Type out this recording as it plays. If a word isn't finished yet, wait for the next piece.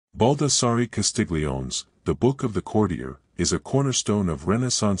Baldassare Castiglione's The Book of the Courtier is a cornerstone of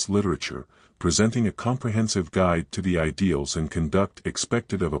Renaissance literature, presenting a comprehensive guide to the ideals and conduct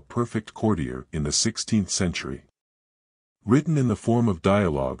expected of a perfect courtier in the 16th century. Written in the form of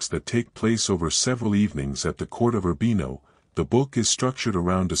dialogues that take place over several evenings at the court of Urbino, the book is structured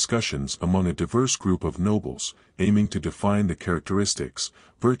around discussions among a diverse group of nobles, aiming to define the characteristics,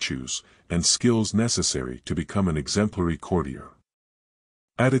 virtues, and skills necessary to become an exemplary courtier.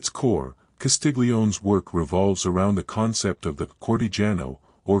 At its core, Castiglione's work revolves around the concept of the cortigiano,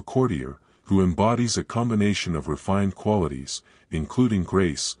 or courtier, who embodies a combination of refined qualities, including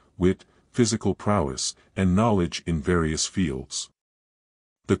grace, wit, physical prowess, and knowledge in various fields.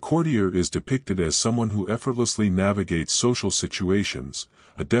 The courtier is depicted as someone who effortlessly navigates social situations,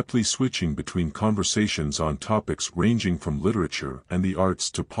 adeptly switching between conversations on topics ranging from literature and the arts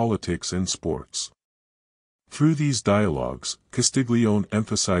to politics and sports. Through these dialogues, Castiglione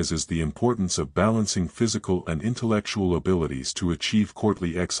emphasizes the importance of balancing physical and intellectual abilities to achieve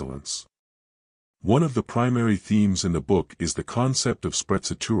courtly excellence. One of the primary themes in the book is the concept of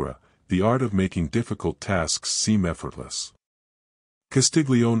Sprezzatura, the art of making difficult tasks seem effortless.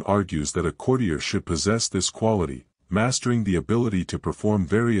 Castiglione argues that a courtier should possess this quality, mastering the ability to perform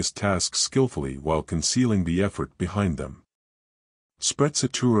various tasks skillfully while concealing the effort behind them.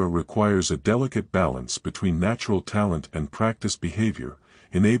 Sprezzatura requires a delicate balance between natural talent and practiced behavior,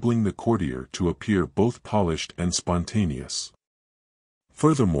 enabling the courtier to appear both polished and spontaneous.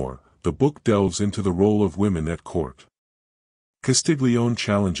 Furthermore, the book delves into the role of women at court. Castiglione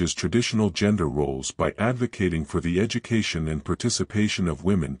challenges traditional gender roles by advocating for the education and participation of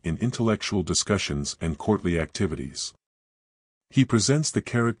women in intellectual discussions and courtly activities. He presents the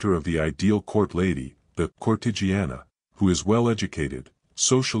character of the ideal court lady, the cortegiana, who is well-educated,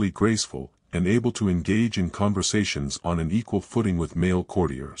 socially graceful, and able to engage in conversations on an equal footing with male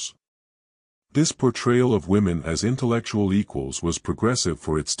courtiers. This portrayal of women as intellectual equals was progressive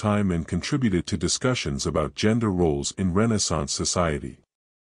for its time and contributed to discussions about gender roles in Renaissance society.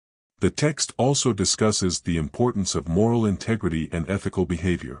 The text also discusses the importance of moral integrity and ethical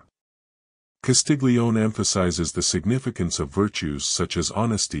behavior. Castiglione emphasizes the significance of virtues such as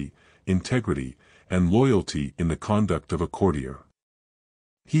honesty, integrity, and loyalty in the conduct of a courtier.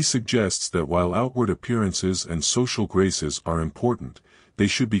 He suggests that while outward appearances and social graces are important, they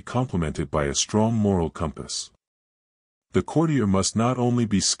should be complemented by a strong moral compass. The courtier must not only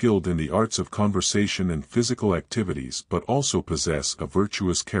be skilled in the arts of conversation and physical activities but also possess a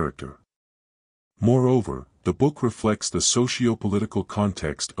virtuous character. Moreover, the book reflects the socio-political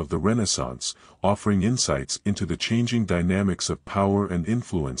context of the Renaissance, offering insights into the changing dynamics of power and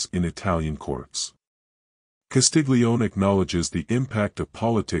influence in Italian courts. Castiglione acknowledges the impact of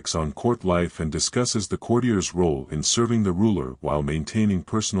politics on court life and discusses the courtier's role in serving the ruler while maintaining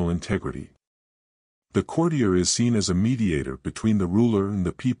personal integrity. The courtier is seen as a mediator between the ruler and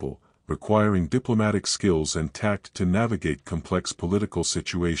the people, requiring diplomatic skills and tact to navigate complex political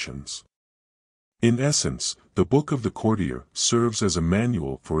situations. In essence, the Book of the Courtier serves as a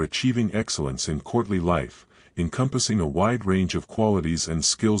manual for achieving excellence in courtly life, encompassing a wide range of qualities and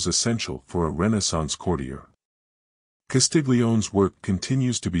skills essential for a Renaissance courtier. Castiglione's work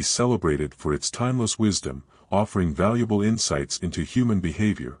continues to be celebrated for its timeless wisdom, offering valuable insights into human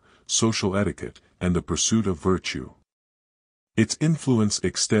behavior, social etiquette, and the pursuit of virtue. Its influence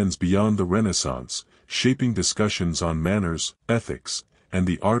extends beyond the Renaissance, shaping discussions on manners, ethics, and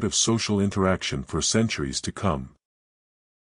the art of social interaction for centuries to come.